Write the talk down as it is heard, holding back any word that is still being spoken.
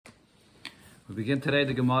We begin today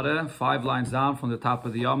the Gemara, 5 lines down from the top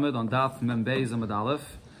of the Yamid on Daf Mem Beis Amud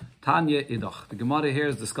Aleph. Tanya Idach. The Gemara here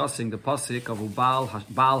is discussing the pasuk of Baal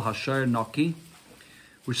Hasher Naki,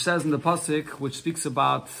 which says in the pasuk, which speaks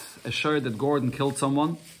about a shur that gored and killed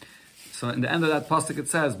someone. So in the end of that pasuk it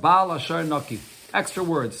says Baal Hasher Naki. Extra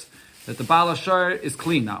words that the Baal Hasher is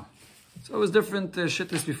clean now. So it was different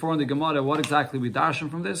shittis before in the Gemara. What exactly we darshan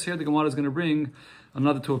from this? Here the Gemara is going to bring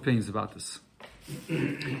another two opinions about this.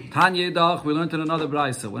 Tanya Dach, we learned in another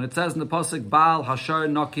brayso. When it says in the pasuk Baal Hasher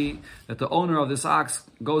Naki, that the owner of this ox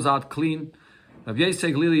goes out clean. Rabbi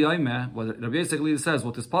Oster what Rabbi Oster says,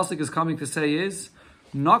 what this pasuk is coming to say is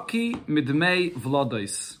Naki midmei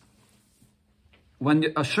vlodos.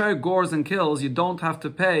 When a shur gores and kills, you don't have to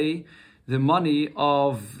pay the money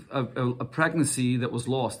of a pregnancy that was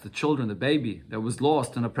lost, the children, the baby that was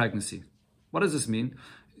lost in a pregnancy. What does this mean?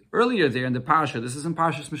 Earlier there in the parsha, this is in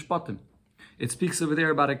Parshas Mishpatim. It speaks over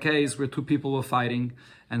there about a case where two people were fighting,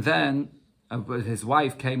 and then his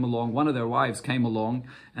wife came along, one of their wives came along,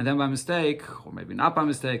 and then by mistake, or maybe not by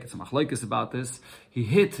mistake, it's a machlokes about this, he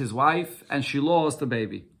hit his wife and she lost the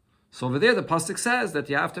baby. So over there the pasuk says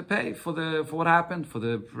that you have to pay for what happened, for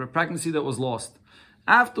the pregnancy that was lost.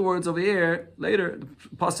 Afterwards over here, later,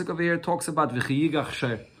 the pasuk over here talks about v'chiyigach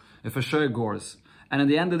shur, if a shur gores. And in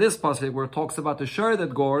the end of this pasuk, where it talks about the shur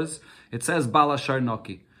that gores, it says Baal Hasher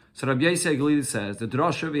Naki. So Rabbi Oster says, the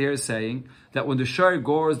drasha over here is saying that when the shur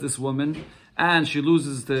gores this woman and she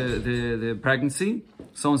loses the pregnancy,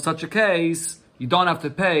 so in such a case, you don't have to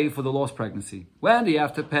pay for the lost pregnancy. When do you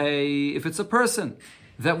have to pay? If it's a person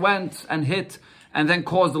that went and hit and then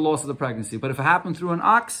caused the loss of the pregnancy. But if it happened through an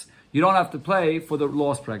ox, you don't have to pay for the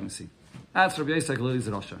lost pregnancy. That's Rabbi Oster's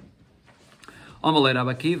drasha. Amalei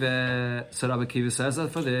Rabbi Kiva, so Rabbi Kiva says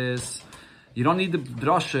that for this, you don't need the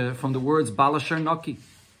drasha from the words Baal Hasher Naki.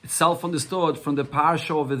 It's self-understood from the parsha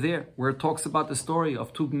over there, where it talks about the story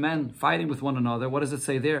of two men fighting with one another. What does it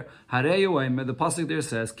say there? The pasuk there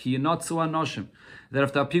says, Ki yinatzu anoshim, that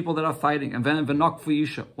if there are people that are fighting, and then v'nokfu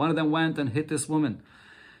isha, one of them went and hit this woman.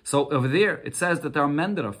 So over there, it says that there are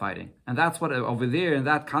men that are fighting. And that's what, over there, in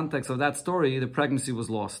that context of that story, the pregnancy was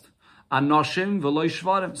lost. Anoshim v'lo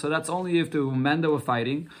shvarim. So that's only if there were men that were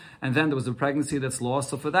fighting, and then there was a pregnancy that's lost.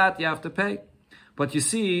 So for that, you have to pay. But you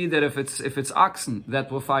see that if it's oxen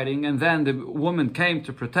that were fighting, and then the woman came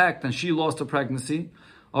to protect, and she lost her pregnancy,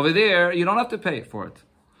 over there, you don't have to pay for it.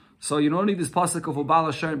 So you don't need this pasuk of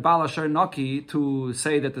Baal Hasher Naki to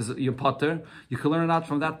say that you're potter. You can learn that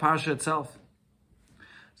from that parsha itself.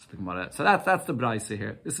 So that's the brayse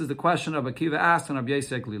here. This is the question Rabbi Kiva asked and Rabbi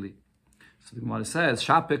Oster Glili. So the Gemara says,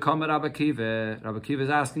 Bava Kama Rabbi Kiva. Rabbi Kiva is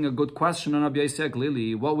asking a good question on Rabbi Oster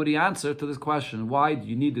Glili. What would he answer to this question? Why do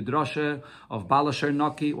you need the drasha of Baal Hasher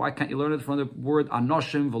Naki? Why can't you learn it from the word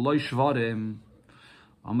Anoshim v'lo shvarim?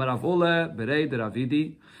 Amar Rav Ule Berei de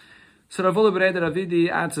Ravidi. So Rav Ule Berei de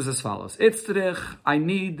Ravidi answers as follows. I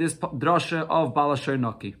need this drasha of Baal Hasher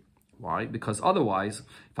Naki. Why? Because otherwise,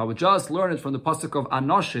 if I would just learn it from the pasuk of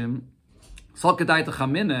Anoshim,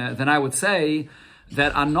 then I would say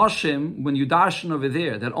that Anoshim, when you darshan over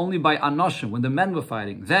there, that only by Anoshim, when the men were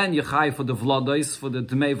fighting, then you chai for the vlodos, for the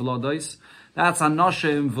dmei vlodos. That's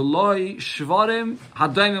Anoshim v'loi shvarim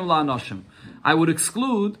hadoimim la'anoshim. I would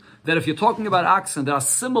exclude that if you're talking about oxen that are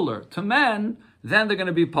similar to men, then they're going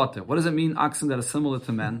to be potter. What does it mean, oxen that are similar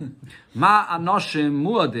to men? Ma anoshim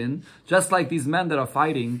muadin, just like these men that are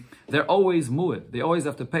fighting, they're always muad. They always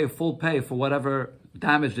have to pay full pay for whatever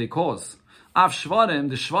damage they cause. Av shvarim,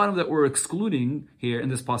 the shvarim that we're excluding here in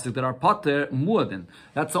this pasuk that are potter muadin.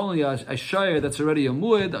 That's only a shayr that's already a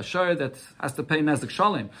muad, a shayr that has to pay nezek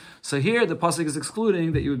shalim. So here the pasuk is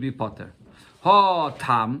excluding that you would be potter. Ha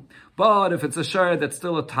tam, but if it's a shayr that's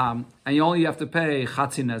still a tam and you only have to pay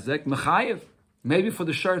chatzi nezek mechayev. Maybe for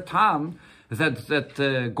the shur tam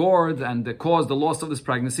that gored and caused the loss of this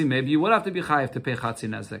pregnancy, maybe you would have to be chayiv to pay chatzi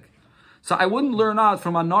nezek. So I wouldn't learn out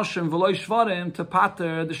from anoshim v'lo shvarim to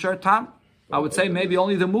pater the shur tam. I would say maybe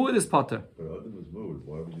only the muad is pater. But adam is muad.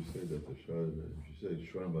 Why would you say that the shur? If you say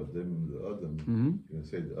shvarim adim the adam, you can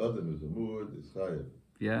say the adam is a muad is chayiv.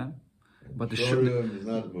 Yeah. But the shur is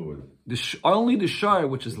not muad. Only the shur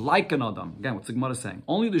which is like an adam. Again, what's the Gemara saying?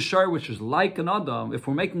 Only the shur which is like an adam. If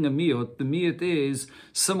we're making a miyut, the miyut is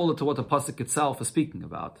similar to what the pasuk itself is speaking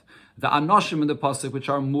about. The anoshim in the pasuk which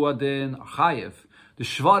are muadin are chayiv. The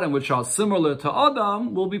shvarim which are similar to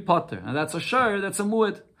adam will be potter, and that's a shur that's a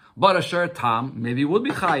muad. But a shur tam maybe would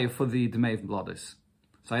be chayiv for the dmei vlodos.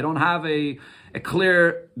 So I don't have a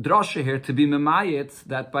clear drasha here to be memayit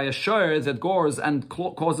that by a shur that gores and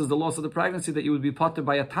causes the loss of the pregnancy that you would be potter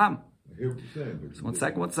by a tam. I hear what you're saying. But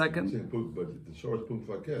so one second. But the shor is pum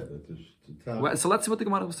faket. So let's see what the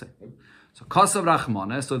Gemara will say. So Kasav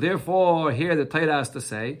Rachmana. So therefore, here the Torah has to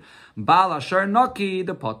say, Bal Asher Naki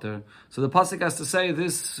the Potter. So the pasuk has to say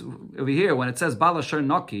this over here when it says Bal Asher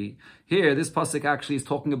Naki. Here, this pasuk actually is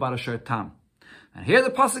talking about Asher Tam. And here the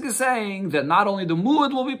pasuk is saying that not only the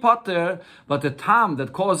muad will be Potter, but the tam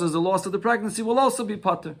that causes the loss of the pregnancy will also be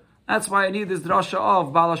Potter. That's why I need this drasha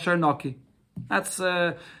of Bal Asher Naki. That's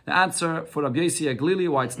the answer for Rabbi Oster Glili,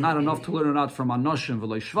 why it's not enough to learn it out from Anoshim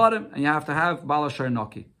v'lo Shvarim, and you have to have Bal Asher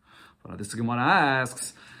Naki. But this Gemara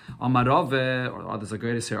asks, Amar Rave, or others are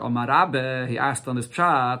greatest here, Amar Rabbe, he asked on this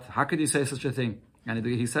pshat, how could you say such a thing? And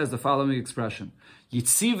he says the following expression,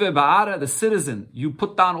 Yitzive ba'ara, the citizen, you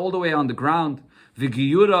put down all the way on the ground,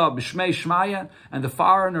 V'giyura b'shmei shmaya, and the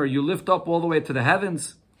foreigner you lift up all the way to the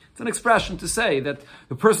heavens. It's an expression to say that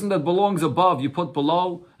the person that belongs above you put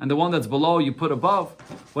below, and the one that's below you put above.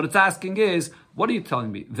 What it's asking is, what are you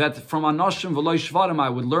telling me? That from Anoshim v'lo Shvarim I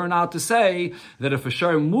would learn how to say that if a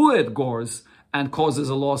shar mu'ed gores and causes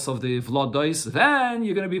a loss of the vlodois, then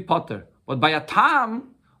you're going to be potter. But by a tam,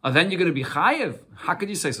 then you're going to be chayev. How could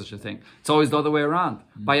you say such a thing? It's always the other way around.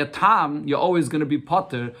 By a tam, you're always going to be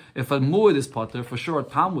potter. If a mu'ed is potter, for sure a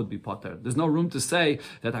tam would be potter. There's no room to say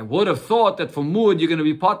that I would have thought that for mu'ed you're going to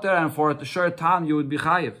be potter and for a sure tam you would be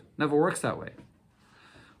chayev. Never works that way.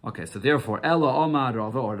 Okay, so therefore, Ella Omar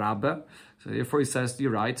Rava or Rabba. So therefore he says, you're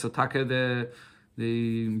right. So Taka, the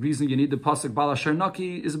reason you need the pasuk Bal Asher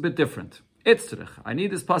Naki is a bit different. Itzrich. I need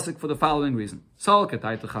this pasuk for the following reason.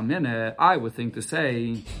 I would think to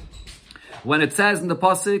say, when it says in the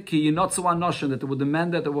pasuk, that there were the men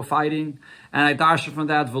that were fighting, and I dash from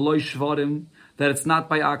that, v'lo shvarim, that it's not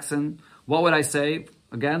by oxen, what would I say?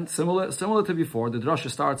 Again, similar to before, the drasha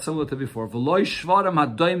starts similar to before. V'lo shvarim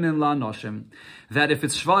hadoimim la'anoshim. That if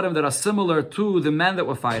it's shvarim that are similar to the men that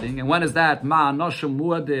were fighting, and when is that? Ma anoshim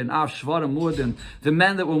muadin, av shvarim muadin, the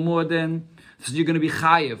men that were muadin, so you're going to be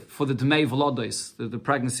chayiv for the dmei v'lodos, the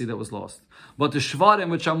pregnancy that was lost. But the shvarim,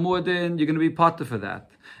 which are muadin, you're going to be potter for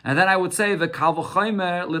that. And then I would say the kal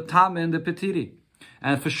v'chomer l'tamin the petiri.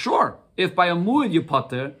 And for sure, if by a muad you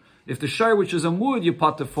potter, if the shar which is a muad you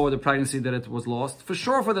potter for the pregnancy that it was lost, for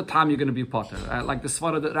sure for the tam you're going to be potter. Like the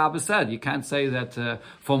svara that Rabbi said, you can't say that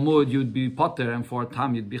for muad you'd be potter and for a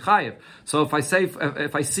tam you'd be chayiv. So if I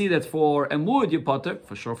see that for a muad you potter,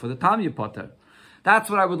 for sure for the tam you potter.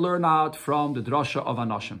 That's what I would learn out from the drasha of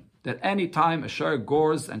Anoshim. That any time a shar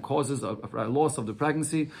gores and causes a loss of the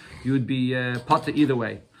pregnancy, you would be potter either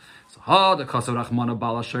way. So the Kasav Rachmana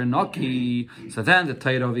Bal Asher Naki. So then the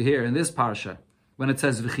Torah over here in this parsha, when it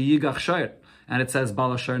says V'chiyigach shar, and it says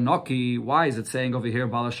Bal Asher Naki, why is it saying over here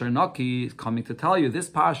Bal Asher Naki? It's coming to tell you this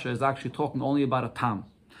parsha is actually talking only about a tam.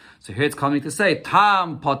 So here it's coming to say,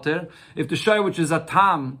 tam potter, if the shar which is a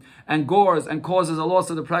tam and gores and causes a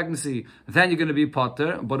loss of the pregnancy, then you're going to be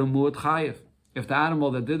potter, but a muad chayiv. If the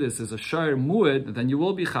animal that did this is a shar muad, then you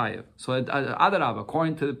will be chayiv. So Adarab,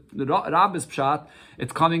 according to the Rabbi's pshat,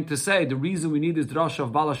 it's coming to say the reason we need this drasha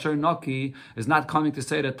of Bal Asher Naki is not coming to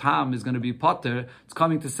say that tam is going to be potter. It's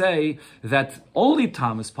coming to say that only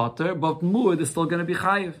tam is potter, but muad is still going to be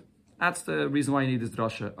chayiv. That's the reason why you need this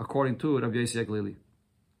drasha, according to Rabbi Oster Glili.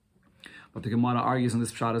 But the Gemara argues in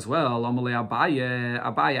this pshat as well.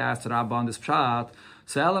 Abaye asked Rabba on this pshat,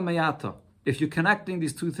 if you're connecting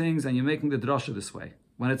these two things and you're making the drasha this way,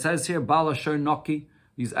 when it says here Bal Asher Naki,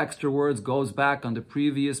 these extra words goes back on the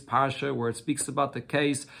previous parsha where it speaks about the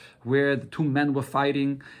case where the two men were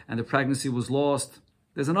fighting and the pregnancy was lost.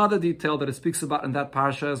 There's another detail that it speaks about in that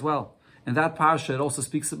parsha as well. In that parsha, it also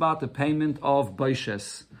speaks about the payment of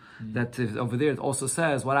baishes. That over there it also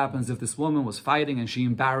says what happens if this woman was fighting and she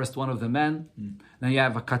embarrassed one of the men. Then you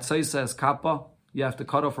have a katsaisa as kappa. You have to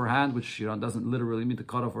cut off her hand, which doesn't literally mean to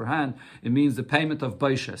cut off her hand. It means the payment of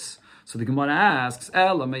baishes. So the Gemara asks,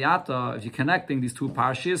 Ela meyata, if you're connecting these two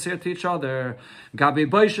parshas here to each other,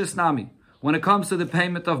 gabe baishes nami. When it comes to the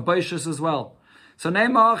payment of baishes as well. So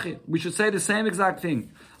we should say the same exact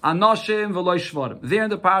thing. Anoshim v'lo shvarim. There in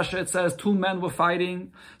the parsha it says two men were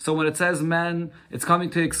fighting. So when it says men, it's coming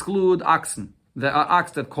to exclude oxen, the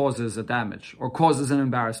ox that causes a damage or causes an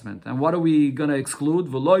embarrassment. And what are we going to exclude?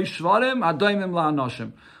 V'lo shvarim adoimim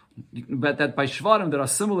la'anoshim. But that by shvarim that are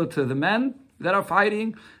similar to the men that are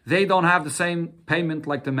fighting, they don't have the same payment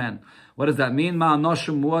like the men. What does that mean?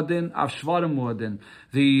 Ma'anoshim muadin, av shvarim muadin.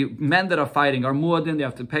 The men that are fighting are muadin, they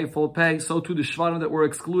have to pay full pay. So too the shvarim that we're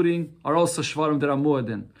excluding are also shvarim that are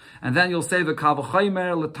muadin. And then you'll say the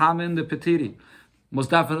kavachaymer l'tamin the petiri.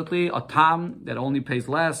 Most definitely a tam that only pays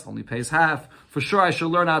less, only pays half. For sure I should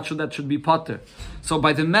learn out that should be potter. So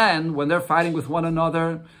by the men, when they're fighting with one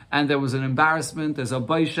another, and there was an embarrassment, there's a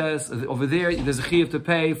baishes, over there there's a chiyuv to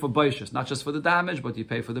pay for baishes. Not just for the damage, but you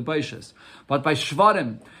pay for the baishes. But by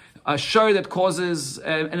shvarim, a shur that causes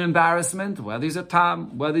an embarrassment, whether he's a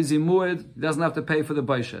tam, whether he's a mu'id, he doesn't have to pay for the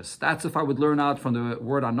baishas. That's if I would learn out from the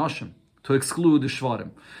word anoshim, to exclude the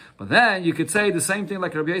shvarim. But then you could say the same thing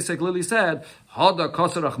like Rabbi Oster clearly said, Hada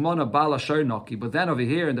Kosar Rachmana Bala Shur Noki. But then over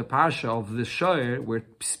here in the parsha of the shur, where it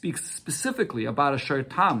speaks specifically about a shur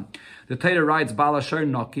tam, the Torah writes Bala Shur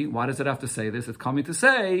Noki. Why does it have to say this? It's coming to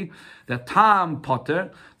say that tam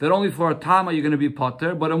potter, that only for a tam are you going to be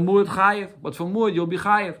potter, but a mu'ud chayiv. But for mu'ud you'll be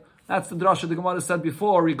chayiv. That's the drasha the Gemara said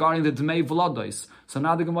before regarding the Dmei V'lados. So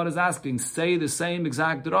now the Gemara is asking, say the same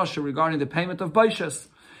exact drasha regarding the payment of baishas.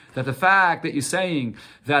 That the fact that you're saying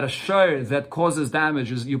that a shur that causes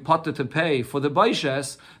damage is you potter to pay for the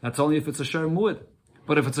baishas, that's only if it's a shur mu'ud.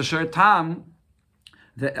 But if it's a shur tam,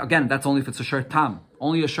 again, that's only if it's a shur tam.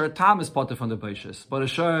 Only a shur tam is potter from the baishas. But a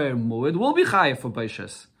shur mu'ud will be chayiv for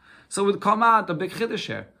baishas. So it would come out a big chiddush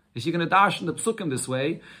here. If you're going to darshan the psukim this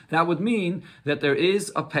way, that would mean that there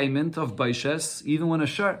is a payment of baishas even when a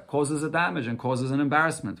shur causes a damage and causes an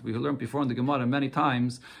embarrassment. We learned before in the Gemara many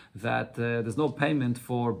times that there's no payment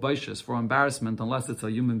for baishas, for embarrassment, unless it's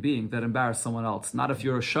a human being that embarrassed someone else. Not if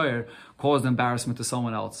you're a shur caused embarrassment to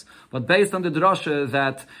someone else. But based on the drasha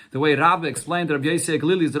that the way Rabbi explained Rabbi Yosef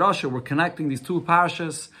Glili's drasha, we're connecting these two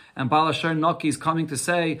parshas, and Bala Shur Noki is coming to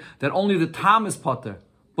say that only the tam is potter,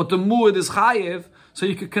 but the mu'ud is chayiv. So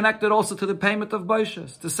you could connect it also to the payment of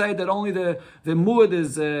baishas, to say that only the mu'ud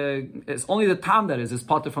is only the tam that is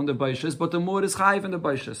potter from the baishas, but the mu'ud is chayiv in the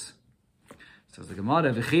baishas. Says the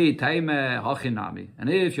Gemara, v'chi taime hachinami. And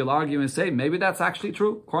if you'll argue and say maybe that's actually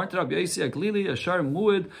true, according to Rabbi Yosef Glili, a shur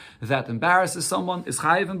mu'ud that embarrasses someone is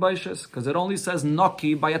chayiv in baishas because it only says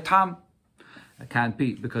noki by a tam. It can't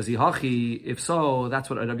be because he hachi. If so, that's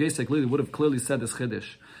what Rabbi Yosef Glili would have clearly said this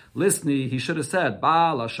chiddush. Listening, he should have said,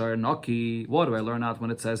 Bala Shur Noki. What do I learn out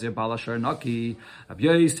when it says here, Bala Shur Noki? Rabbi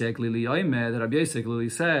Yosef Glili Oimed, Rabbi Yosef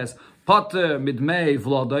Glili says, Potter midmei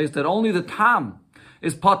v'lados, that only the tam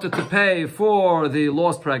is potter to pay for the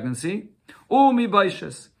lost pregnancy. Umi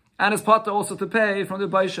baishas. And it's potter also to pay from the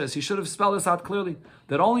baishas. He should have spelled this out clearly.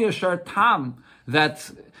 That only a shur tam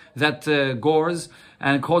that gores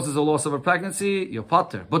and causes a loss of a pregnancy, you're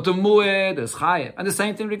potter. But the mu'ed is chayev. And the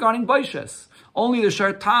same thing regarding baishas. Only the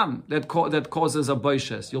shur tam that causes a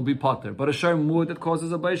baishas, you'll be potter. But a shur mu'ud that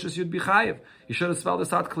causes a baishas, you'd be chayiv. You should have spelled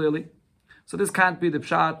this out clearly. So this can't be the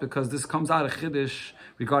pshat because this comes out of chiddush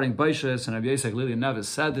regarding baishas, and Rabbi Yosef Glili never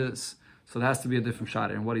said this. So there has to be a different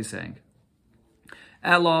pshat in what he's saying.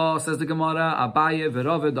 Elo, says the Gemara, Abaye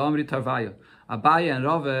v'Rave d'Amri Tarvaya. Abaye and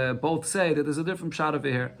Rave both say that there's a different pshat over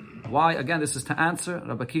here. Why? Again, this is to answer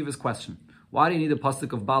Rabbi Akiva's question. Why do you need a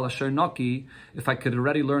pasuk of Bala Shur Noki if I could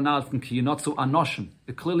already learn out from Kiyinotzu Anoshim?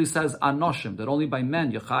 It clearly says Anoshim, that only by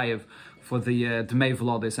men you're chayiv for the Dmei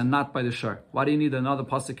V'lados and not by the Shur. Why do you need another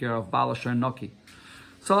pasuk here of Bala Shur Noki?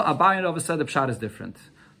 So Abaye and Rava said the pshat is different.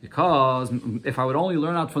 Because if I would only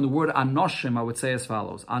learn out from the word Anoshim, I would say as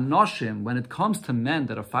follows. Anoshim, when it comes to men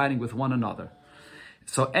that are fighting with one another.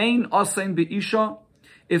 So Ein Osein Be'isha,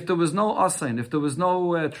 if there was no asain, if there was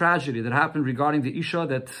no tragedy that happened regarding the isha,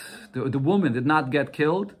 that the woman did not get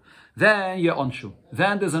killed, then you onshu.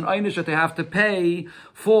 Then there's an einish that they have to pay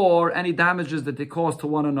for any damages that they cause to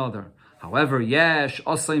one another. However, yesh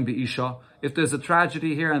asain be'isha, if there's a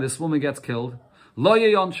tragedy here and this woman gets killed, lo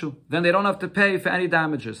yonshu, then they don't have to pay for any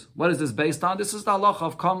damages. What is this based on? This is the halacha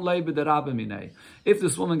of kam lei b'derabim minei. If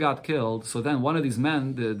this woman got killed, so then one of these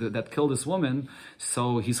men that killed this woman,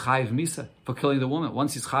 so he's chayiv misa for killing the woman.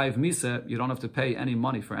 Once he's chayiv misa, you don't have to pay any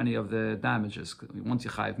money for any of the damages. Once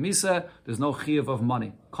you chayiv misa, there's no chayiv of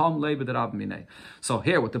money. Kam lei b'derabim minei. So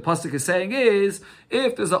here, what the pasuk is saying is,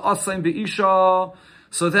 if there's a asain be'isha,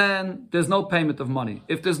 so then there's no payment of money.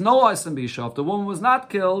 If there's no asain be'isha, if the woman was not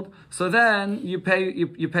killed, so then you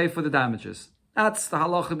pay for the damages. That's the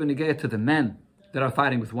halacha b'negei to the men that are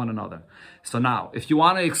fighting with one another. So now, if you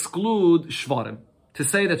want to exclude shvarim, to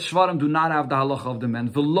say that shvarim do not have the halacha of the men,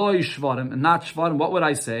 v'loi shvarim, and not shvarim, what would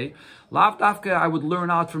I say? Lav dafka, I would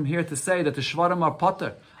learn out from here to say that the shvarim are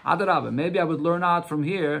potter. Adarabah, maybe I would learn out from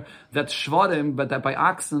here that shvarim, but that by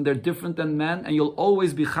oxen, they're different than men, and you'll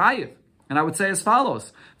always be chayiv. And I would say as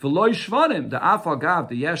follows: V'loi shvarim, the afagav,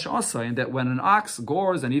 the yesh asayin, that when an ox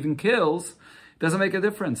gores and even kills, it doesn't make a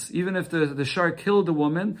difference. Even if the shar killed the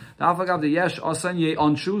woman, the afagav, the yesh asayin, ye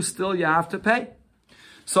onshu, still you have to pay.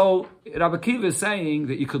 So Rabbi Akiva is saying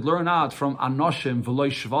that you could learn out from anoshim v'loi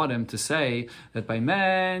shvarim to say that by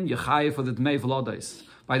men you chayiv for the dmei v'lados.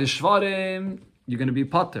 By the shvarim you're going to be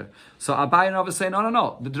potter. So Abaye and Rava say,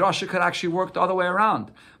 no. The drasha could actually work the other way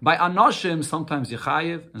around. By anoshim, sometimes you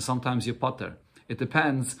chayiv and sometimes you potter. It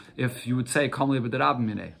depends if you would say kamli b'derab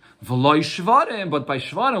minei. V'loy shvarim, but by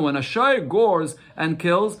shvarim, when a shoy gores and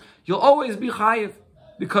kills, you'll always be chayiv.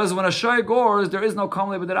 Because when a shoy gores, there is no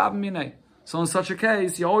kamli b'derab minei. So in such a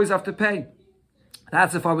case, you always have to pay.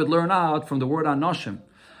 That's if I would learn out from the word anoshim.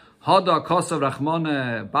 Hada kosav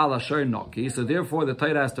rachmane bal asher noki. So therefore, the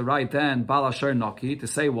Torah has to write then bal asher noki to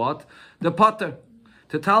say what? The potter.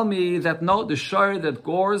 To tell me that no, the shor that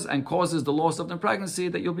gores and causes the loss of the pregnancy,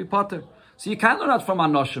 that you'll be potter. So you can't learn out from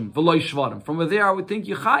anoshim, v'loy shvarim. From there, I would think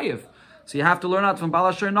you're chayiv. So you have to learn out from bal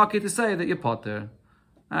asher noki to say that you're potter.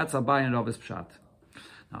 That's Abai and Rav's pshat.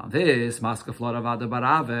 Now this, Maskefla Ravada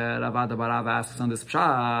Barave asks on this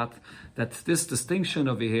pshat, that this distinction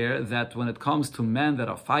over here, that when it comes to men that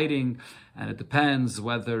are fighting, and it depends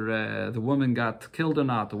whether the woman got killed or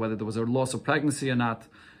not, or whether there was a loss of pregnancy or not.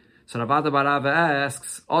 So Ravada Barave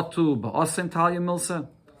asks, Otu ba'osin talya milsa?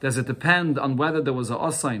 Does it depend on whether there was a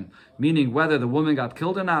osain, meaning whether the woman got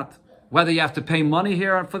killed or not? Whether you have to pay money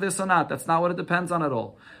here for this or not? That's not what it depends on at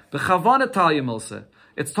all. B'chavana talya milsa.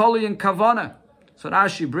 It's totally in kavana. So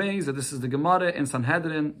Rashi brings that this is the Gemara in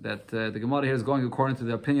Sanhedrin, that the Gemara here is going according to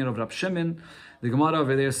the opinion of Rab Shimon. The Gemara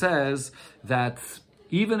over there says that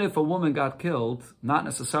even if a woman got killed, not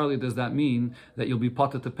necessarily does that mean that you'll be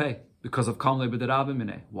potter to pay because of kamle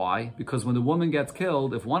b'derabimine. Why? Because when the woman gets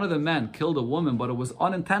killed, if one of the men killed a woman but it was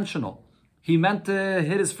unintentional, he meant to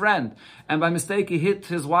hit his friend, and by mistake he hit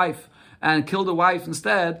his wife and killed the wife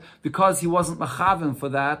instead, because he wasn't machavim for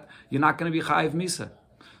that, you're not going to be chayiv misa.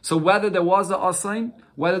 So whether there was a asain,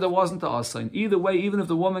 whether there wasn't a asain, either way, even if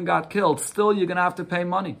the woman got killed, still you're going to have to pay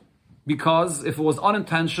money. Because if it was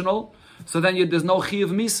unintentional, so then there's no chiyuv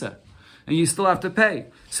misa, and you still have to pay.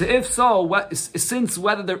 So if so, since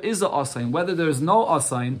whether there is a asain, whether there is no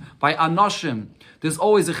asain, by anoshim, there's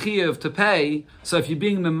always a chiyuv to pay. So if you're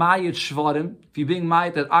being memayit shvarim, if you're being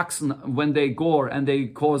mayit that oxen, when they gore and they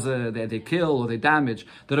cause they kill or they damage,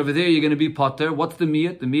 that over there you're going to be potter. What's the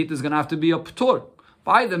meat? The meat is going to have to be a ptur.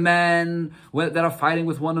 By the men that are fighting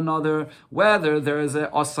with one another, whether there is a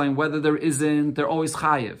osain, whether there isn't, they're always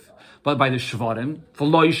chayiv. But by the shvarim, for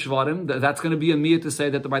loy shvarim, that's going to be a mir to say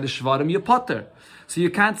that by the shvarim you're potter. So you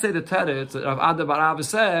can't say the teretz. Rav Ada Barav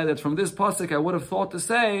said that from this pasuk I would have thought to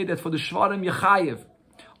say that for the shvarim you're chayiv.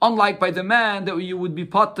 Unlike by the man that you would be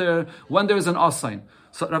potter when there is an osain.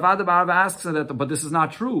 So Rav Ada Barav asks that, but this is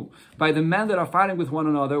not true. By the men that are fighting with one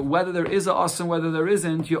another, whether there is a osain, whether there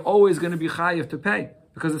isn't, you're always going to be chayiv to pay.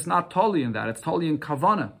 Because it's not totally in that, it's totally in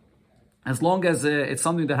kavana. As long as it's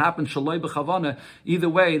something that happens shaloi b'chavana, either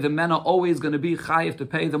way, the men are always going to be chayiv to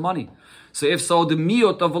pay the money. So if so, the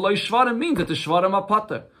miyot of v'loy shvarim means that the shvarim are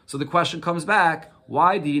potter. So the question comes back,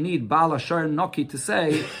 why do you need bal ashar noki to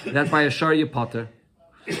say that by ashar you potter?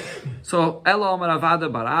 So Elam Rav Ada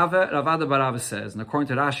Barave says, and according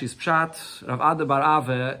to Rashi's pshat, Rav Ada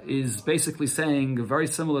Barave is basically saying a very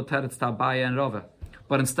similar teretz to Abaye and Rava.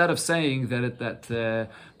 But instead of saying that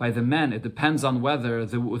by the men, it depends on whether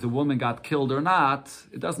the woman got killed or not,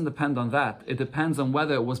 it doesn't depend on that. It depends on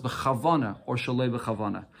whether it was b'chavana or shalei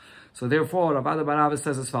b'chavana. So therefore, Rav Ada Barave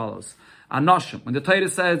says as follows. Anoshim, when the Torah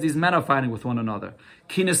says these men are fighting with one another,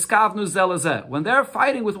 ki niskavnu zel hazeh, when they're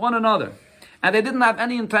fighting with one another, and they didn't have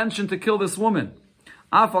any intention to kill this woman,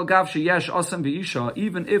 afal gav sheyesh osem v'isha,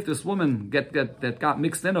 even if this woman that got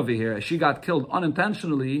mixed in over here, she got killed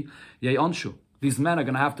unintentionally, yei onshu. These men are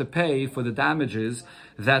going to have to pay for the damages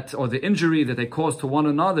or the injury that they caused to one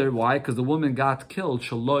another. Why? Because the woman got killed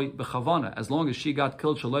shaloi b'chavana. As long as she got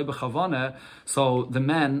killed shaloi b'chavana, so the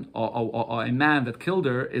man or a man that killed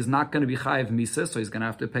her is not going to be chayiv misa, so he's going to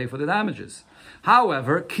have to pay for the damages.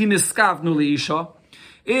 However, ki niskavnu liisha,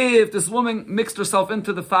 if this woman mixed herself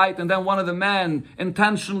into the fight and then one of the men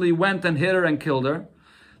intentionally went and hit her and killed her,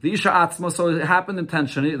 the isha atzma, so it happened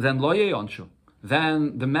intentionally, then lo yeyonshu.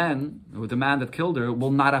 Then the man that killed her will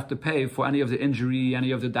not have to pay for any of the injury, any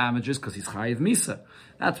of the damages, because he's chayiv misa.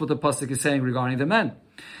 That's what the pasuk is saying regarding the men.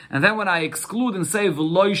 And then when I exclude and say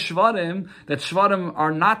v'loy shvarim, that shvarim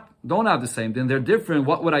don't have the same, then they're different,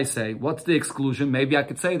 what would I say? What's the exclusion? Maybe I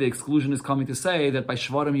could say the exclusion is coming to say that by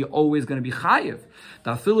shvarim you're always going to be chayiv.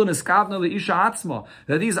 That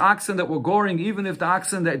these oxen that were goring, even if the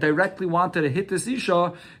oxen that directly wanted to hit this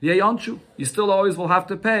isha, you still always will have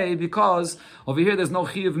to pay, because over here there's no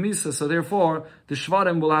chiyav misa, so therefore the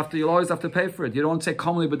shvarim you'll always have to pay for it. You don't say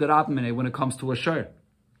kamli b'derabmene when it comes to a shir.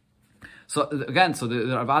 So again,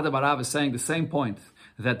 the Rav Ada Barav is saying the same point,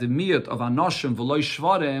 that the miyut of anoshim v'loy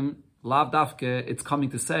shvarim, lav dafke, it's coming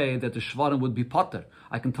to say that the shvarim would be potter.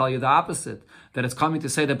 I can tell you the opposite, that it's coming to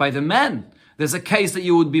say that by the men, there's a case that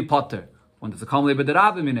you would be potter. when it's a kamle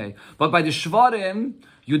b'derabimine. But by the shvarim,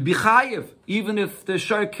 you'd be chayiv. Even if the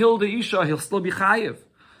shor killed the isha, he'll still be chayiv.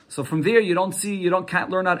 So from there, can't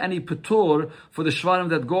learn out any patur for the shvarim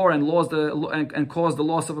that gore and cause the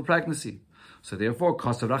loss of a pregnancy. So therefore,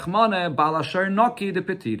 Kasar Rachmane, Bal Asher Naki de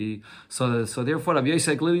Petiri. So therefore, Rabbi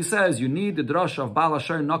Oster clearly says, you need the drush of Bal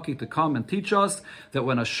Asher Naki to come and teach us that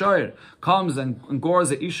when a shor comes and gores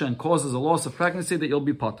the isha and causes a loss of pregnancy, that you'll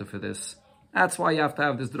be potter for this. That's why you have to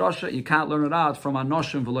have this drasha. You can't learn it out from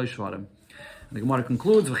Anoshim V'lo Shvarim. The Gemara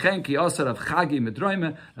concludes, V'chenki Oser Rav Chagi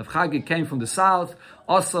Medroime. Rav Chagi came from the south.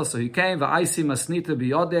 Osa, so he came, V'aisi Masnita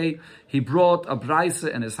Biyodei. He brought a braise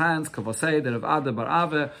in his hands, Kavasei, the Rav Ada Bar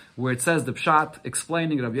Ave, where it says the Pshat,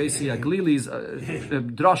 explaining Rabbi Yossi Aglili's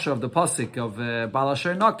drasha of the Pasik of Bal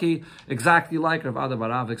Asher Naki, exactly like Rav Ada Bar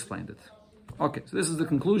Ave explained it. Okay, so this is the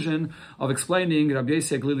conclusion of explaining Rabbi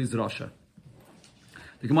Yossi Aglili's drasha.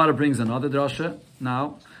 The Gemara brings another drasha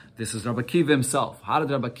now. This is Rabbi Kiva himself. How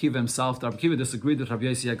did Rabbi Kiva himself? Rabbi Kiva disagreed with Rabbi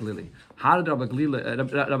Yossi Aglili. How did Rabbi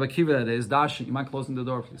Kiva, that is, darshan? You mind closing the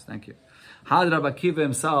door, please? Thank you. How did Rabbi Kiva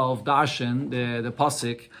himself darshan the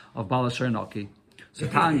pasuk of Bal Asher Naki? So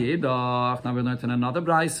Tanya Idach. Now we learned in another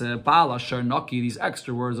brayse Bal Asher Naki. These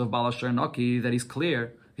extra words of Bal Asher Naki, that he's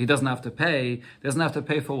clear. He doesn't have to pay. He doesn't have to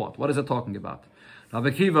pay for what? What is it talking about?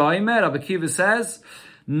 Rabbi Kiva says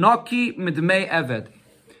Naki midmei eved.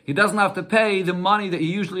 He doesn't have to pay the money that you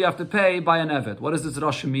usually have to pay by an Eved. What does this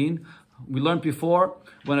Rashi mean? We learned before,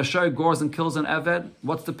 when a shor gores and kills an Eved,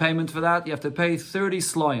 what's the payment for that? You have to pay 30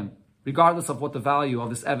 sloim. Regardless of what the value of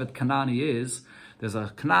this Eved Kanani is, there's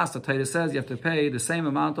a knas that Torah says you have to pay the same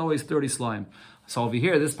amount, always 30 sloim. So over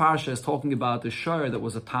here, this parsha is talking about the shor that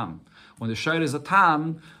was a tam. When the shor is a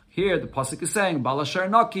tam, here the pasuk is saying, Bal Asher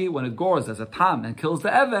Naki, when it gores as a tam and kills the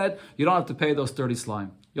Eved, you don't have to pay those 30 sloim.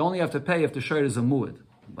 You only have to pay if the shor is a muad,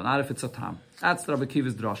 but not if it's a tam. That's Rabbi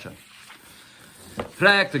Kiva's drasha.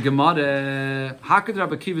 Frag the Gemara. How could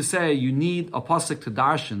Rabbi Kiva say you need a pasuk to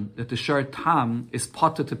darshan that the shor tam is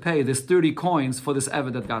potter to pay this 30 coins for this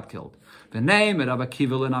eved that got killed? The name of Rabbi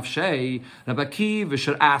Kiva lenafshei. Rabbi Kiva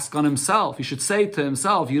should ask on himself. He should say to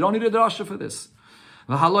himself, you don't need a drasha for this.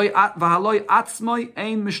 V'haloi atzmoi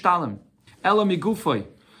ein mishtalim ela migufoi.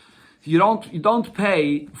 You don't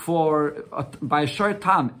pay for by a shor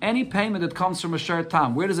tam. Any payment that comes from a shor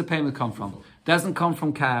tam, where does the payment come from? It doesn't come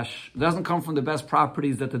from cash. It doesn't come from the best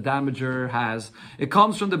properties that the damager has. It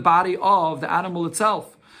comes from the body of the animal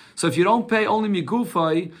itself. So if you don't pay only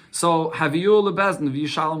migufay, so haviyu lebezin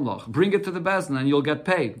v'yishalom loch, bring it to the bezin and you'll get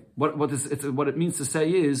paid. What it means to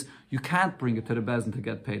say is you can't bring it to the bezin to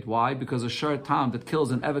get paid. Why? Because a shor tam that kills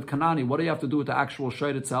an evet kanani, what do you have to do with the actual shor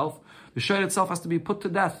itself? The shor itself has to be put to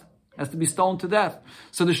death. Has to be stoned to death.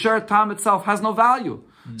 So the shor tam itself has no value.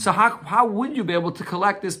 So how would you be able to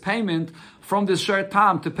collect this payment from this shor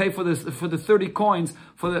tam to pay for the 30 coins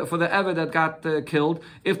for the eved that got killed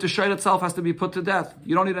if the shor itself has to be put to death?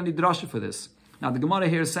 You don't need any drasha for this. Now the Gemara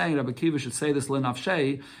here is saying Rabbi Kiva should say this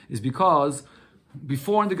lenafshei is because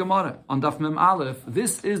before in the Gemara on Daf Mem Aleph,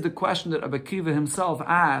 this is the question that Rabbi Kiva himself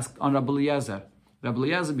asked on Rabbi Eliezer. Rabbi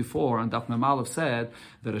Eliezer before on Daf Mem Aleph said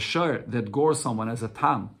that a shor that gores someone as a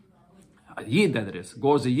tam, a yid that it is,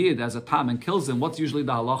 gores a yid as a tam and kills him, what's usually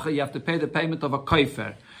the halacha? You have to pay the payment of a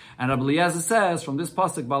kaifer. And Rabbi Eliezer says, from this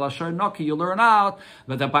pasuk, Bal Asher Naki, you learn out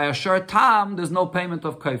that by a shor tam, there's no payment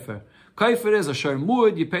of kaifer. Kaifer is a shor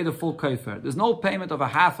muad, you pay the full kaifer. There's no payment of a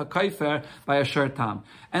half a kaifer by a shor tam.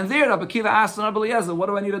 And there, Rabbi Kiva asked Rabbi Eliezer, what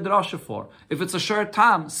do I need a drasha for? If it's a shor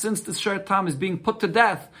tam, since the shor tam is being put to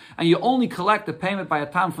death, and you only collect the payment by a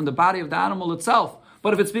tam from the body of the animal itself,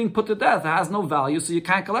 but if it's being put to death, it has no value, so you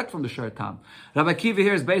can't collect from the shor tam. Rabbi Kiva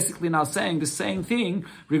here is basically now saying the same thing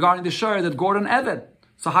regarding the shor that gored an eved.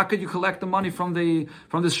 So how could you collect the money from the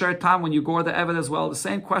shor tam when you gore the eved as well? The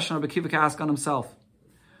same question Rabbi Kiva can ask on himself.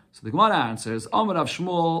 So the Gemara answers, Omer Rav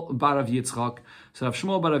Shmuel bar Rav Yitzchak. So Rav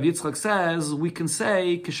Shmuel bar Rav Yitzchak says, we can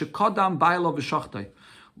say, Kishekodam bailo v'shachtoi.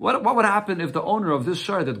 What would happen if the owner of this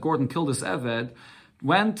shor that Gordon killed this eved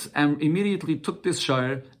went and immediately took this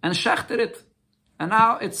shor and shechted it? And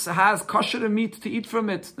now it has kosher meat to eat from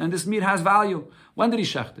it, and this meat has value. When did he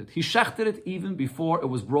shecht it? He shechted it even before it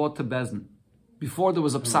was brought to Bezdin. Before there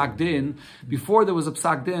was a psak din,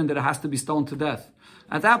 that it has to be stoned to death.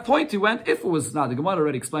 At that point he went, if it was, now the Gemara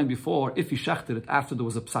already explained before, if he shechted it after there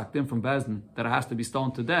was a psak din from Bezdin, that it has to be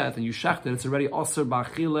stoned to death, and you shechted it, it's already osir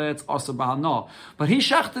ba'achile, it's osir ba'hana. But he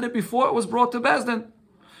shechted it before it was brought to Bezdin.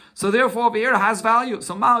 So therefore, over here it has value.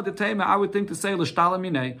 So I would think to say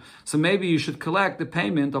l'shtalamine. So maybe you should collect the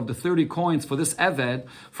payment of the 30 coins for this eved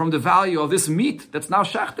from the value of this meat that's now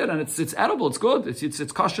shechted, and it's edible, it's good,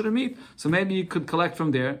 it's kosher meat. So maybe you could collect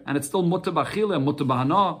from there, and it's still mutter b'achila, mutter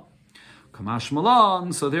b'hana. Kamash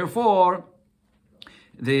Malon. So therefore,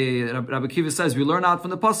 the Rabbi Akiva says we learn out from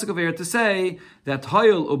the pasuk over here to say that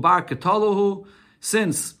Hoyel Ubar Ketaluhu,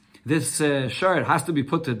 since this shirt has to be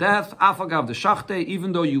put to death, Afagav the Shachte,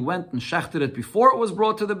 even though you went and shechted it before it was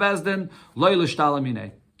brought to the Bezdin, Loylish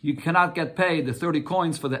Talamine. You cannot get paid the 30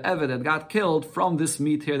 coins for the Eved that got killed from this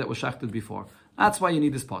meat here that was shechted before. That's why you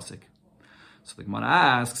need this pasuk. So the Gemara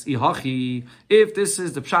asks, Ihachi, if this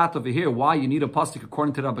is the pshat over here, why you need a pasuk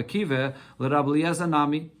according to Rabbi Akiva, Rabbi Eliezer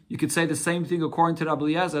Nami. You could say the same thing according to Rabbi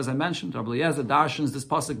Eliezer, as I mentioned. Rabbi Eliezer darshans this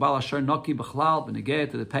pasuk Bal Asher Noki B'chlal B'negeh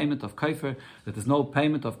to the payment of kaifer, that there's no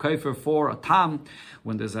payment of kaifer for a tam.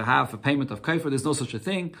 When there's a half a payment of kaifer, there's no such a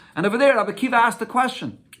thing. And over there, Rabbi Akiva asked the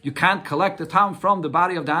question. You can't collect the tam from the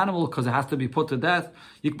body of the animal because it has to be put to death.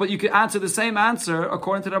 But you could answer the same answer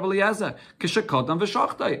according to Rabbi Eliezer.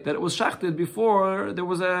 That it was shechted before there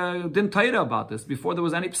was a din taira about this, before there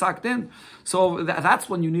was any psak din. So that's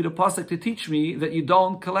when you need a pasuk to teach me that you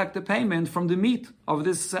don't collect the payment from the meat of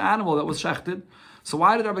this animal that was shechted. So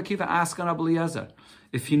why did Rabbi Akiva ask on Rabbi Eliezer?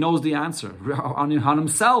 If he knows the answer. On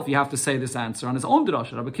himself, you have to say this answer. On his own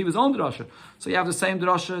drasha, Rabbi Akiva's own drasha. So you have the same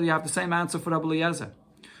drasha, you have the same answer for Rabbi Eliezer.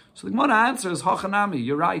 So the Gemara answers, Hachanami,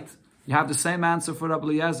 you're right. You have the same answer for Rabbi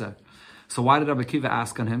Eliezer. So why did Rabbi Akiva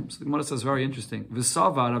ask on him? So the Gemara says, very interesting.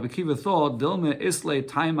 V'sava, Rabbi Akiva thought, Dilme isle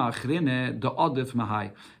taima achrine de odif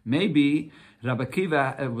mahai. Maybe Rabbi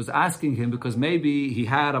Akiva was asking him because maybe he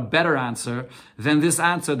had a better answer than this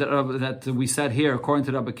answer that we said here, according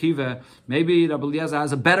to Rabbi Akiva. Maybe Rabbi Eliezer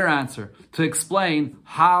has a better answer to explain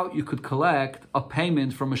how you could collect a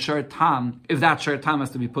payment from a shir tam if that shir tam has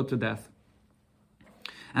to be put to death.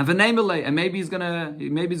 And maybe he's gonna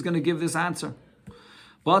give this answer.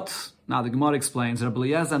 But now the Gemara explains Rabbi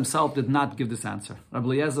Eliezer himself did not give this answer. Rabbi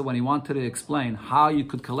Eliezer, when he wanted to explain how you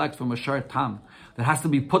could collect from a shir tam that has to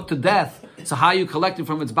be put to death, so how you collect it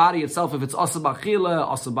from its body itself, if it's asa b'achila,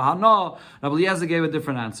 asa b'hana, Rabbi Eliezer gave a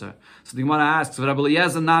different answer. So the Gemara asks, Rabbi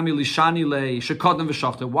Eliezer nami lishani le shekodem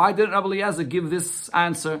v'shachta. Why didn't Rabbi Eliezer give this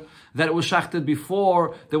answer that it was shachted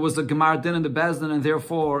before there was a Gemara din in the Bezdin, and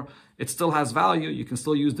therefore it still has value, you can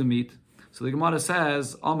still use the meat? So the Gemara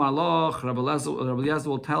says, Omar loch, Rabbi Eliezer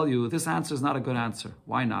will tell you, this answer is not a good answer.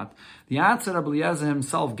 Why not? The answer Rabbi Eliezer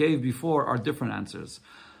himself gave before are different answers.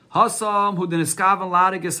 Hasam hu deniskaven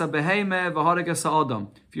lariges beheme v'hariges adam.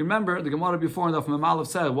 If you remember, the Gemara before in the Mamalev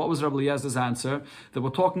said, what was Rabbi Eliezer's answer? That we're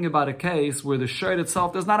talking about a case where the shirt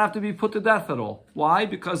itself does not have to be put to death at all. Why?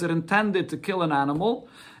 Because it intended to kill an animal,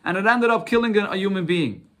 and it ended up killing a human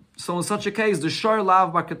being. So in such a case, the shor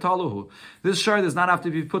lav bakataluhu. This shor does not have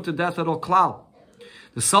to be put to death at all klal.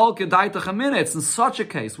 The soul kedaitach minutes. In such a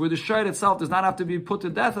case, where the shor itself does not have to be put to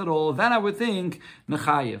death at all, then I would think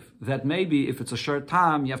nechayev, that maybe if it's a shor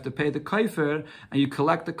tam, you have to pay the kaifer, and you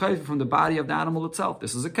collect the kaifer from the body of the animal itself.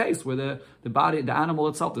 This is a case where the animal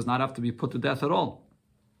itself does not have to be put to death at all.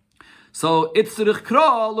 So it's in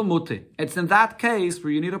that case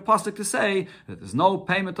where you need a pasuk to say that there's no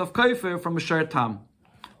payment of kaifer from a shor tam.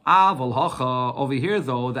 Over here,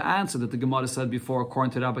 though, the answer that the Gemara said before,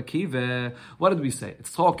 according to Rabbi Akiva, what did we say?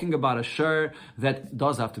 It's talking about a shur that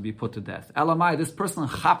does have to be put to death. Elamai, this person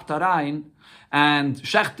chapt arayin and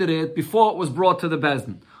shechted it before it was brought to the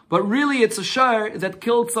bezdin. But really, it's a shur that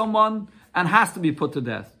killed someone and has to be put to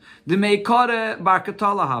death. The meikare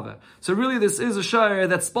barkatala have. So really, this is a shur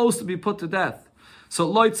that's supposed to be put to death. So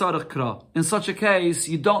in such a case,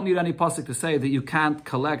 you don't need any pasuk to say that you can't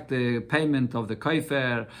collect the payment of the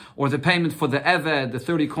kaifer or the payment for the eved, the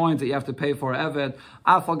 30 coins that you have to pay for eved.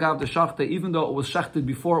 Afagav the shachta, even though it was shechted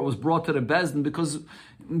before it was brought to the bezdin, because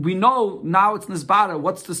we know now it's nisbara.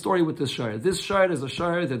 What's the story with this shor? This shor is a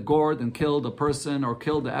shor that gored and killed a person or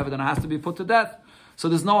killed the eved and it has to be put to death. So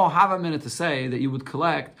there's no have a minute to say that you would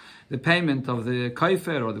collect the payment of the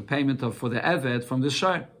kaifer or the payment for the eved from this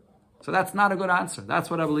shor. So that's not a good answer. That's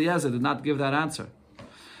what Rabbi Eliezer did not give that answer.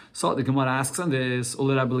 So the Gemara asks on this,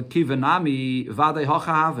 but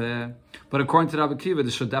according to Rabbi Akiva,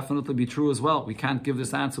 this should definitely be true as well. We can't give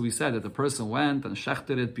this answer. We said that the person went and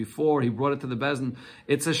shechted it before he brought it to the bezdin.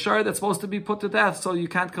 It's a shor that's supposed to be put to death, so you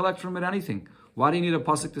can't collect from it anything. Why do you need a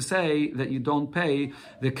pasuk to say that you don't pay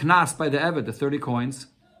the knas by the eved, the 30 coins?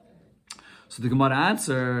 So the Gemara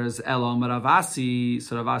answers, Elam Ravasi.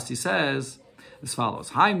 So Ravasi says as follows: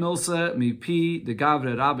 Hi Milsa Mipi de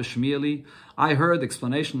Gavre Rabbi Shmieli. I heard the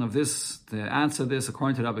explanation of this, to answer this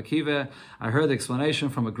according to Rabbi Akiva. I heard the explanation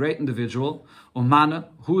from a great individual. Umana,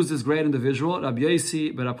 who is this great individual? Rabbi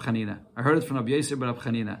Yosi bar Rabbi Chanina. I heard it from Rabbi Yosi bar Rabbi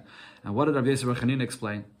Chanina. And what did Rabbi Yosi bar Chanina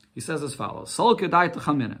explain? He says as follows: Sol kedai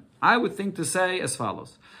techamina. I would think to say as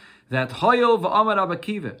follows: that Hoyel v'Amar Rabbi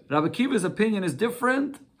Akiva. Rabbi Akiva's opinion is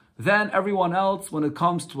different than everyone else when it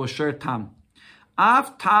comes to asher tam.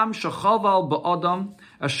 Av tam shechaval ba'adam,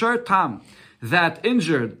 asher tam that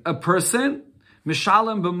injured a person,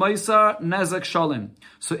 mishalem b'maisar nezek shalim.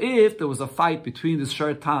 So if there was a fight between this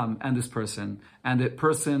shir tam and this person, and the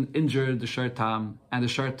person injured the shir tam, and the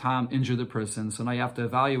shir tam injured the person, so now you have to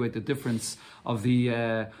evaluate the difference of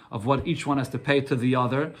what each one has to pay to the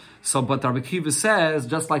other. So, but Rabbi Kiva says,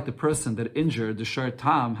 just like the person that injured the shir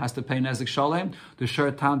tam has to pay nezek shalim, the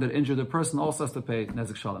shir tam that injured the person also has to pay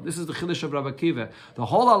nezek shalim. This is the chiddush of Rabbi Kiva. The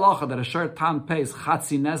whole halacha that a shir tam pays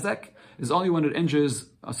chatzi nezek is only when it injures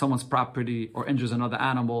someone's property or injures another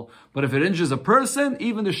animal. But if it injures a person,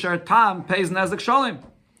 even the shir tam pays nezek shalim.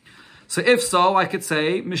 So if so, I could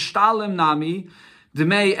say, mishtalim nami,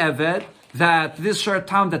 demei eved, that this shir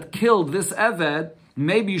tam that killed this eved,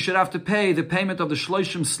 maybe you should have to pay the payment of the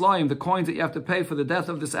shloishim slaim, the coins that you have to pay for the death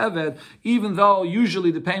of this eved, even though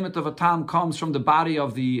usually the payment of a tam comes from the body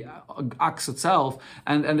of the ox itself,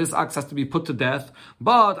 and this ox has to be put to death.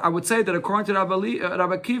 But I would say that according to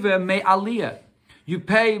Rabbi Kiva, may aliyah, you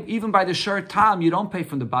pay, even by the shir tam, you don't pay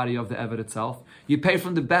from the body of the eved itself. You pay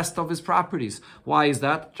from the best of his properties. Why is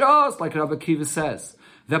that? Just like Rabbi Kiva says,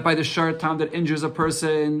 that by the shir tam that injures a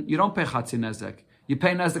person, you don't pay chatzi nezek. You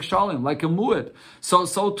pay nezek shalim, like a mu'ed.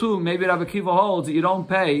 So too, maybe Rabbi Kiva holds that you don't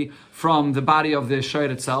pay from the body of the shir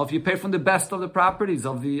itself. You pay from the best of the properties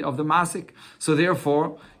of the masik. So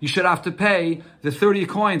therefore, you should have to pay the 30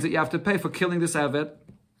 coins that you have to pay for killing this eved.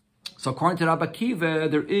 So according to Rabbi Kiva,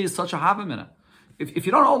 there is such a havamina. If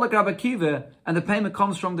you don't hold like Rabbi Kiva and the payment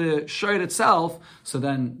comes from the shir itself, so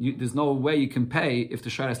then there's no way you can pay if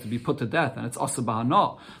the shir has to be put to death, and it's asa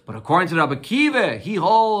bahano. But according to Rabbi Kiva, he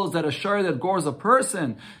holds that a shir that gores a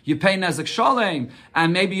person, you pay nezek shalem,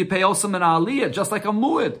 and maybe you pay also min aliyah, just like a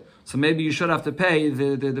mu'ed. So maybe you should have to pay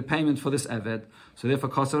the payment for this eved. So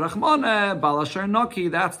therefore, Kasav Rachmone, Balasher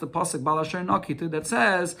Noki, that's the pasuk Balasher Noki that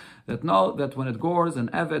says that no, that when it gores an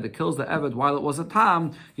eved, it kills the eved while it was a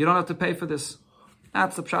tam, you don't have to pay for this.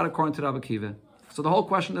 That's the pshat according to Rabbi Kiva. So the whole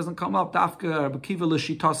question doesn't come up. Dafka Rabbi Kiva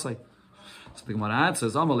l'shitasei. So the Gemara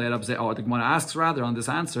answers, the Gemara asks rather on this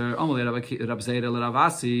answer, Rab Zera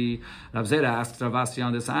asks Ravasi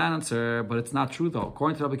on this answer, but it's not true though.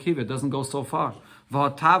 According to Rabbi Kiva, it doesn't go so far.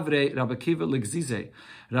 Rabbi Kiva l'gzize.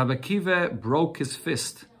 Rabbi Kiva broke his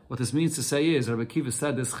fist. What this means to say is, Rabbi Kiva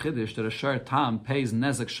said this chiddush that a shir tam pays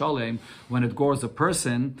nezek shalem when it gores a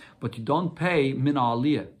person, but you don't pay min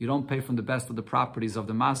aliyah. You don't pay from the best of the properties of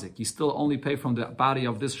the mazik. You still only pay from the body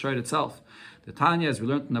of this shir itself. The Tanya, as we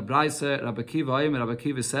learned in the Braise, Rabbi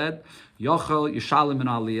Kiva said, Yochel yishalim min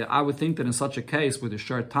aliyah. I would think that in such a case where the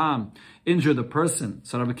shir tam injured the person,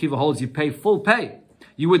 so Rabbi Kiva holds you pay full pay.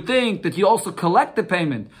 You would think that you also collect the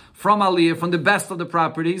payment from aliyah, from the best of the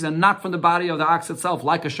properties, and not from the body of the ox itself,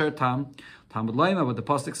 like a shir tam. Talmud Loima, what the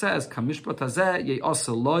pasuk says, Kamishpat hazeh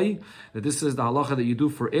ye'asa loy, that this is the halacha that you do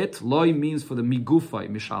for it. Loy means for the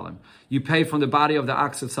migufay mishalim. You pay from the body of the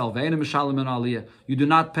ox itself. Ve'ena mishalim and aliyah. You do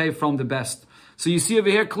not pay from the best. So you see over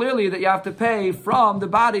here clearly that you have to pay from the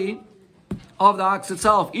body of the ox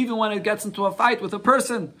itself, even when it gets into a fight with a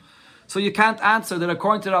person. So you can't answer that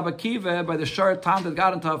according to Rabbi Kiva, by the shir tam that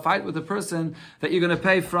got into a fight with a person, that you're going to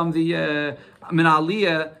pay from the min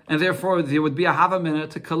aliyah, and therefore there would be a havamina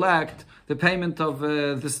to collect the payment of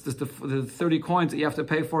the 30 coins that you have to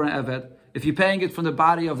pay for an eved. If you're paying it from the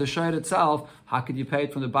body of the shir itself, how could you pay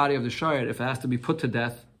it from the body of the shir if it has to be put to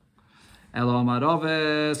death?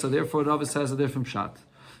 So therefore Rava says a different shot.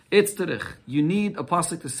 It's terich. You need a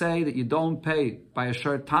pasuk to say that you don't pay by a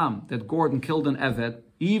shir tam that Gordon killed an eved,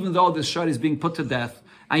 even though the shir is being put to death,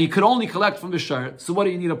 and you could only collect from the shir. So what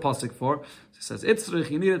do you need a pasuk for? So it says it's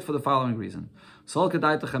terich. You need it for the following reason.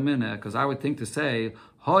 Because I would think to say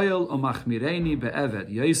hoyel umachmireni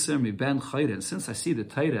be'eved yoser mi ben chayren. Since I see the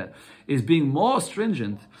Torah is being more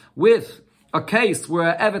stringent with a case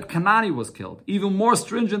where an eved Kanani was killed, even more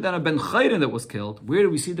stringent than a ben chayren that was killed. Where do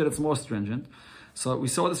we see that it's more stringent? So we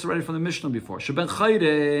saw this already from the Mishnah before. Sheben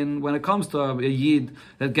chayren, when it comes to a yid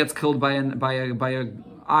that gets killed by a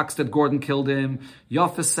ox that Gordon killed him,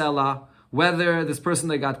 yafes sela, whether this person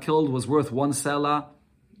that got killed was worth 1 sela.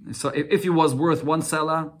 So if he was worth 1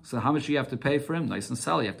 sela, so how much do you have to pay for him? Nice and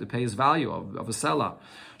sela, you have to pay his value of a sela.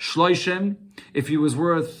 Shloishim, if he was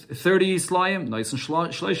worth 30 slayim, nice and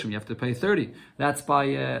shloishim, you have to pay 30. That's by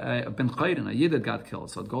a ben chayrin, a yid that got killed,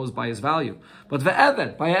 so it goes by his value. But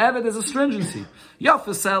ve'eved, by eved there's a stringency.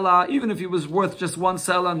 Yafes sela, even if he was worth just 1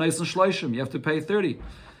 sela, nice and shloishim, you have to pay 30.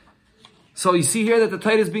 So you see here that the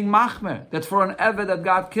Torah is being machmer, that for an eved that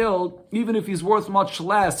got killed, even if he's worth much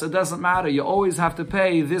less, it doesn't matter. You always have to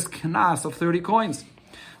pay this knas of 30 coins.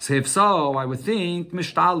 So if so, I would think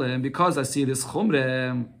mishtalim, because I see this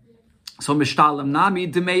chumre, So mishtalim nami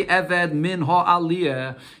demei eved min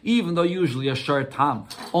ha'aliyah, even though usually a shirt tam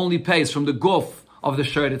only pays from the guf of the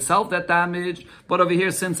shirt itself, that damage. But over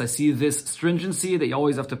here, since I see this stringency that you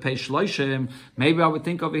always have to pay shloishim, maybe I would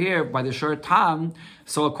think over here by the shirt tam.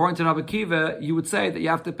 So according to Rabbi Kiva, you would say that you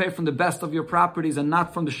have to pay from the best of your properties and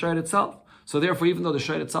not from the shirt itself. So therefore, even though the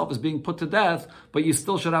shirt itself is being put to death, but you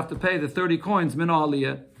still should have to pay the 30 coins min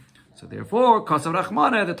aliyah. So therefore, Kasav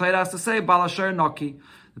Rachmane, the Torah has to say Balasher Naki.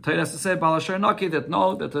 The Torah has to say Balasher Naki, that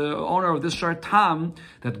no, that the owner of this shirt tam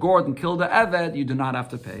that gored and killed the eved, you do not have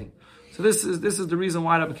to pay. So this is the reason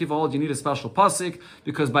why Rabbi Kiva holds you need a special pasuk,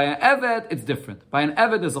 because by an eved it's different. By an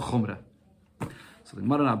eved there's a chumrah. So the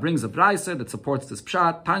Gemara now brings a brayse that supports this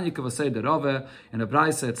pshat. Tanya Kavasei de Rove, in a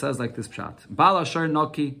brayse it says like this pshat: Bal Asher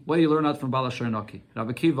Naki. What do you learn out from Bal Asher Naki?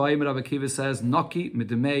 Rabbi Kiva says Naki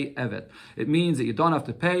midemei eved. It means that you don't have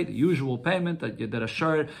to pay the usual payment that a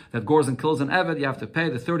shir that gores and kills an eved. You have to pay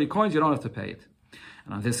the 30 coins. You don't have to pay it.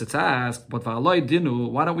 And on this it's asked, but v'aloi dinu,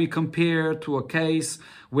 why don't we compare to a case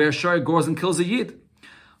where shor gores and kills a yid?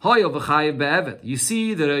 Hoyo v'chayev be'eved. You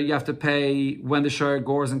see that you have to pay when the shor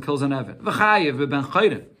gores and kills an eved. V'chayev be'ben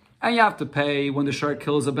chayrin. And you have to pay when the shor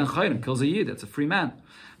kills a ben chayrin, kills a yid. It's a free man.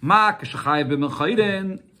 Ma k'shachayev be'ben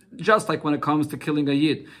chayrin. Just like when it comes to killing a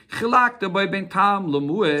yid. Chilak the boy ben tam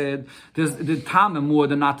l'mued. The tam and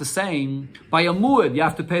mued are not the same. By a mued, you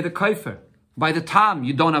have to pay the kaifer. By the time,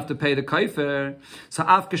 you don't have to pay the kaifer. So,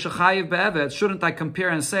 afkeshachayev be'eved, shouldn't I compare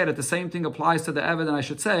and say that the same thing applies to the eved, and I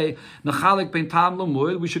should say, nachalik ben tam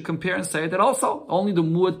l'muad, we should compare and say that also, only the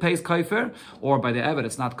muad pays kaifer, or by the eved,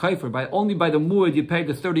 it's not kaifer, only by the muad you pay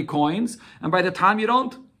the 30 coins, and by the time you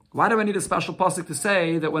don't. Why do I need a special pasuk to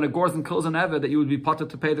say that when a gores and kills an eved, that you would be potted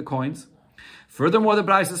to pay the coins? Furthermore, the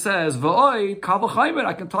Brisa says, v'oi, kal v'chaymer,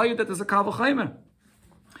 I can tell you that there's a kal v'chaymer.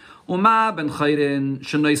 Uma ben chayrin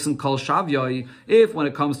shenoisen kol shavyoi. If when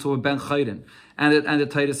it comes to a ben chayrin, and the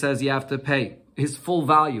Torah says you have to pay his full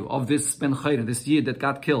value of this ben chayrin, this yid that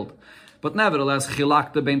got killed, but nevertheless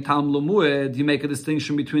chilakta ben tam l'mued, you make a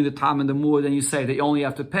distinction between the tam and the mued, and you say that you only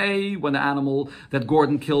have to pay when the animal that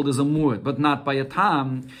Gordon killed is a mued, but not by a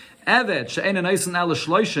tam. Eved she'ein enaisen el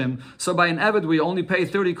shloishim. So by an eved we only pay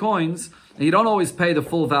 30 coins, and you don't always pay the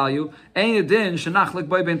full value. Ein edin shenachlik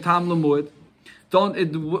by ben tam l'mued.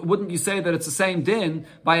 Wouldn't you say that it's the same din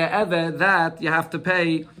by a eved that you have to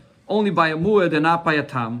pay only by a muad and not by a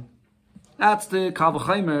tam? That's the kal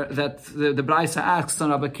v'chaymer that the Brisa asks on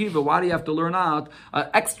Rabbi Kiva. Why do you have to learn out an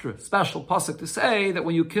extra special pasuk to say that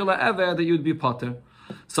when you kill a eved that you'd be potter?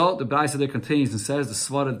 So the Brisa there continues and says the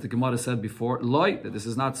svara that the Gemara said before, loy, that this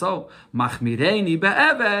is not so. Machmireni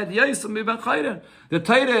be'eved yosem ben chayren. The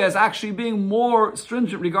Torah is actually being more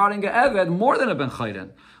stringent regarding a eved more than a ben chayren.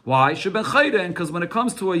 Why? She ben chayren, because when it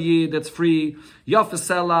comes to a yid that's free,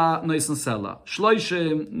 yafesela, noisen sela,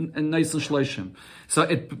 shloishim, and noisen shloishim. So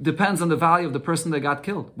it depends on the value of the person that got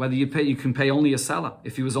killed. Whether you can pay only a sela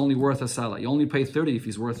if he was only worth a sela. You only pay 30 if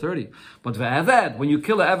he's worth 30. But ve'eved, when you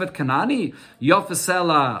kill a eved kanani,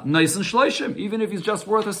 yafesela, noisen shloishim, even if he's just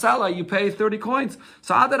worth a sela, you pay 30 coins.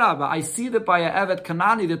 So adarabba, I see that by a eved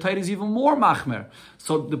kanani, the Torah is even more machmer.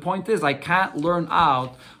 So the point is, I can't learn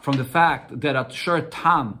out from the fact that a shir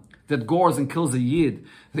tam that gores and kills a yid,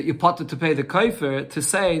 that you potted to pay the kaifer, to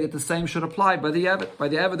say that the same should apply by the eved. By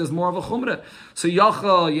the eved, there's more of a chumrah. So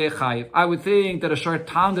yachal yechayiv. I would think that a shir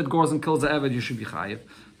tam that gores and kills the eved, you should be chayiv.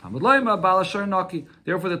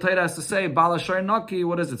 Therefore, the Torah has to say, Balashar Naki,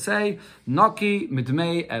 what does it say? Naki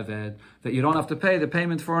midmei eved. That you don't have to pay the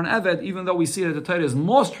payment for an eved, even though we see that the Torah is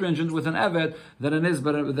more stringent with an eved than it is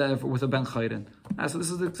with a ben chayrin. So this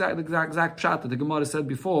is the exact pshat that the Gemara said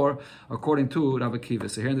before, according to Rabbi Kiva.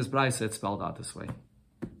 So here in this brayse, it's spelled out this way.